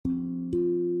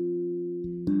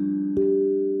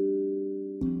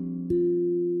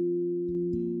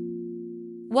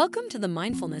Welcome to the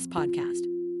Mindfulness Podcast.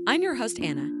 I'm your host,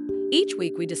 Anna. Each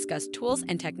week, we discuss tools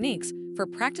and techniques for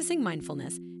practicing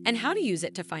mindfulness and how to use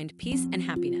it to find peace and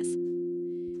happiness.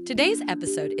 Today's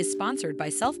episode is sponsored by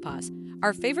Self-Pause,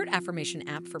 our favorite affirmation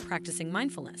app for practicing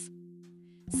mindfulness.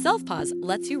 Self-Pause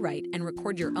lets you write and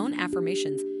record your own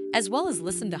affirmations as well as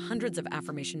listen to hundreds of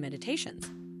affirmation meditations.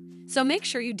 So make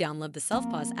sure you download the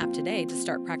Self-Pause app today to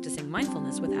start practicing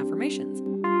mindfulness with affirmations.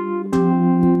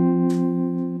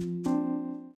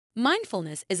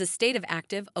 Mindfulness is a state of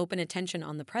active, open attention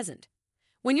on the present.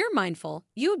 When you're mindful,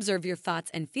 you observe your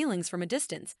thoughts and feelings from a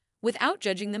distance without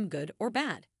judging them good or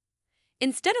bad.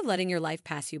 Instead of letting your life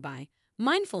pass you by,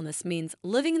 mindfulness means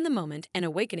living in the moment and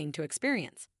awakening to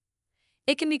experience.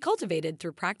 It can be cultivated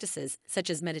through practices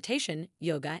such as meditation,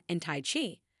 yoga, and Tai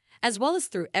Chi, as well as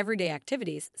through everyday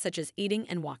activities such as eating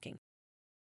and walking.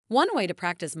 One way to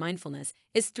practice mindfulness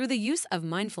is through the use of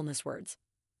mindfulness words.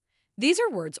 These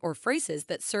are words or phrases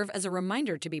that serve as a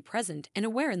reminder to be present and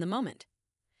aware in the moment.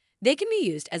 They can be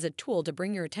used as a tool to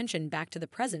bring your attention back to the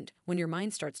present when your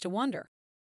mind starts to wander.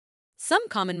 Some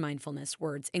common mindfulness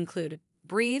words include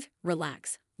breathe,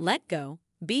 relax, let go,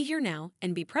 be here now,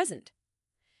 and be present.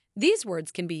 These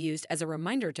words can be used as a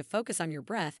reminder to focus on your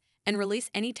breath and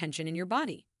release any tension in your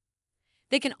body.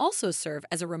 They can also serve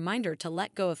as a reminder to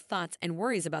let go of thoughts and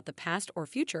worries about the past or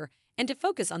future and to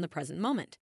focus on the present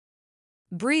moment.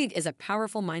 Breathe is a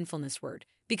powerful mindfulness word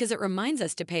because it reminds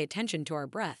us to pay attention to our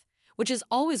breath, which is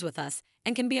always with us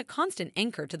and can be a constant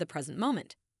anchor to the present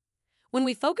moment. When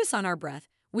we focus on our breath,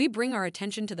 we bring our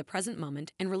attention to the present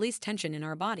moment and release tension in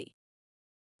our body.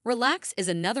 Relax is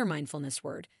another mindfulness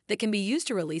word that can be used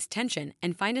to release tension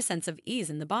and find a sense of ease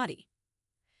in the body.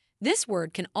 This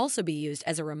word can also be used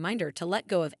as a reminder to let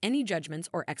go of any judgments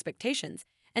or expectations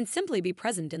and simply be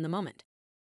present in the moment.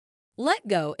 Let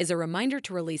go is a reminder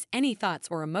to release any thoughts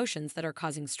or emotions that are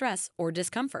causing stress or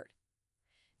discomfort.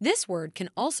 This word can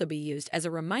also be used as a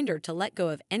reminder to let go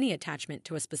of any attachment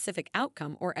to a specific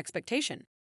outcome or expectation.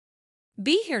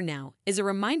 Be here now is a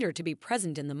reminder to be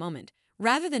present in the moment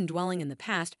rather than dwelling in the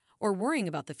past or worrying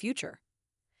about the future.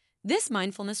 This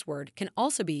mindfulness word can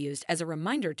also be used as a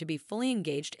reminder to be fully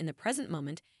engaged in the present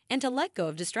moment and to let go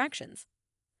of distractions.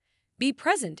 Be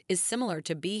present is similar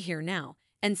to be here now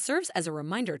and serves as a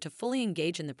reminder to fully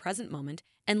engage in the present moment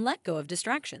and let go of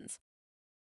distractions.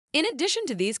 In addition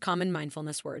to these common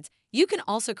mindfulness words, you can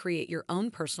also create your own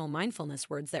personal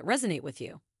mindfulness words that resonate with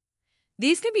you.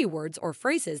 These can be words or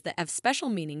phrases that have special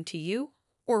meaning to you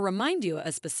or remind you of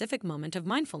a specific moment of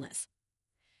mindfulness.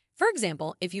 For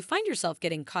example, if you find yourself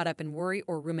getting caught up in worry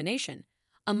or rumination,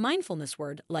 a mindfulness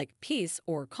word like peace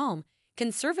or calm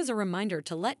can serve as a reminder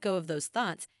to let go of those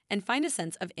thoughts and find a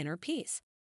sense of inner peace.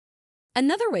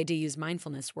 Another way to use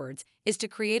mindfulness words is to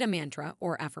create a mantra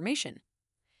or affirmation.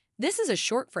 This is a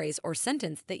short phrase or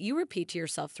sentence that you repeat to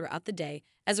yourself throughout the day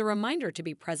as a reminder to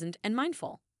be present and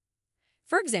mindful.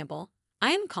 For example,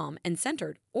 I am calm and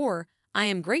centered, or I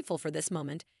am grateful for this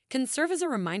moment can serve as a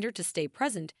reminder to stay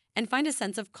present and find a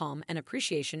sense of calm and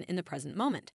appreciation in the present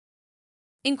moment.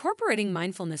 Incorporating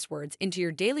mindfulness words into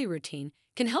your daily routine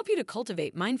can help you to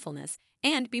cultivate mindfulness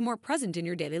and be more present in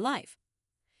your daily life.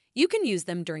 You can use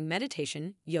them during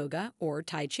meditation, yoga, or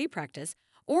Tai Chi practice,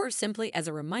 or simply as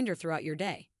a reminder throughout your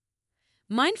day.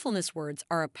 Mindfulness words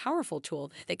are a powerful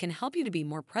tool that can help you to be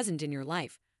more present in your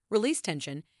life, release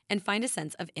tension, and find a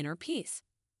sense of inner peace.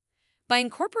 By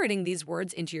incorporating these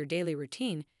words into your daily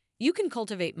routine, you can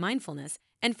cultivate mindfulness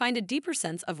and find a deeper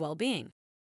sense of well-being.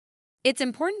 It's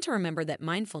important to remember that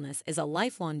mindfulness is a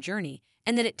lifelong journey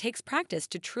and that it takes practice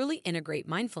to truly integrate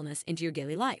mindfulness into your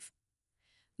daily life.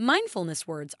 Mindfulness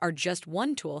words are just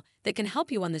one tool that can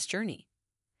help you on this journey.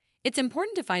 It's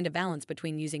important to find a balance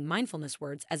between using mindfulness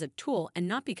words as a tool and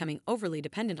not becoming overly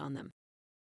dependent on them.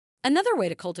 Another way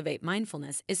to cultivate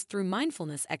mindfulness is through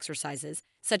mindfulness exercises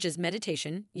such as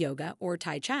meditation, yoga, or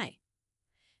Tai Chi.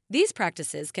 These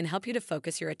practices can help you to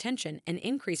focus your attention and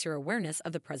increase your awareness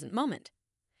of the present moment.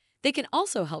 They can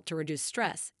also help to reduce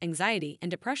stress, anxiety,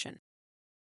 and depression.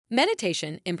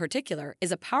 Meditation, in particular,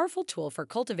 is a powerful tool for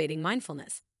cultivating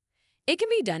mindfulness. It can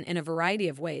be done in a variety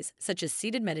of ways, such as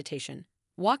seated meditation,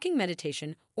 walking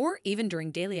meditation, or even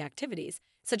during daily activities,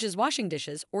 such as washing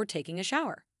dishes or taking a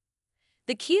shower.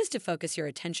 The key is to focus your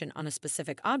attention on a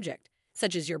specific object,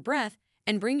 such as your breath,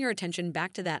 and bring your attention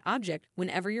back to that object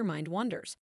whenever your mind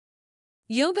wanders.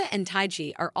 Yoga and Tai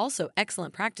Chi are also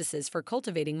excellent practices for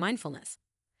cultivating mindfulness.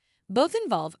 Both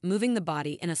involve moving the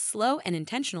body in a slow and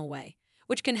intentional way,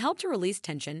 which can help to release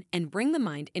tension and bring the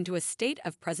mind into a state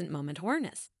of present moment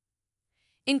awareness.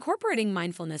 Incorporating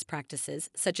mindfulness practices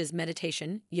such as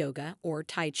meditation, yoga, or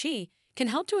Tai Chi can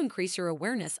help to increase your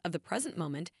awareness of the present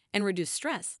moment and reduce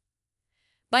stress.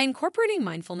 By incorporating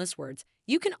mindfulness words,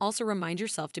 you can also remind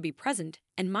yourself to be present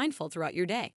and mindful throughout your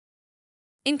day.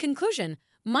 In conclusion,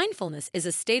 mindfulness is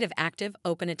a state of active,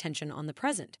 open attention on the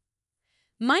present.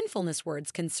 Mindfulness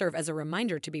words can serve as a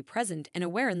reminder to be present and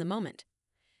aware in the moment.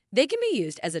 They can be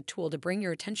used as a tool to bring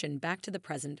your attention back to the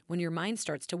present when your mind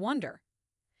starts to wander.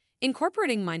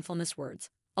 Incorporating mindfulness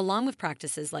words, along with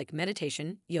practices like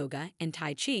meditation, yoga, and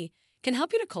Tai Chi, can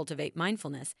help you to cultivate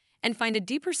mindfulness and find a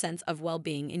deeper sense of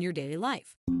well-being in your daily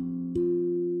life.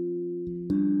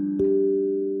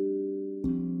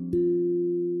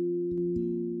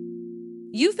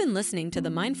 You've been listening to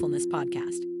the Mindfulness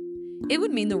Podcast. It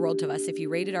would mean the world to us if you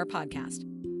rated our podcast.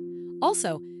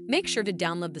 Also, make sure to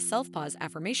download the Self-Pause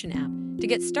Affirmation app to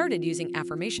get started using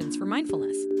affirmations for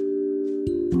mindfulness.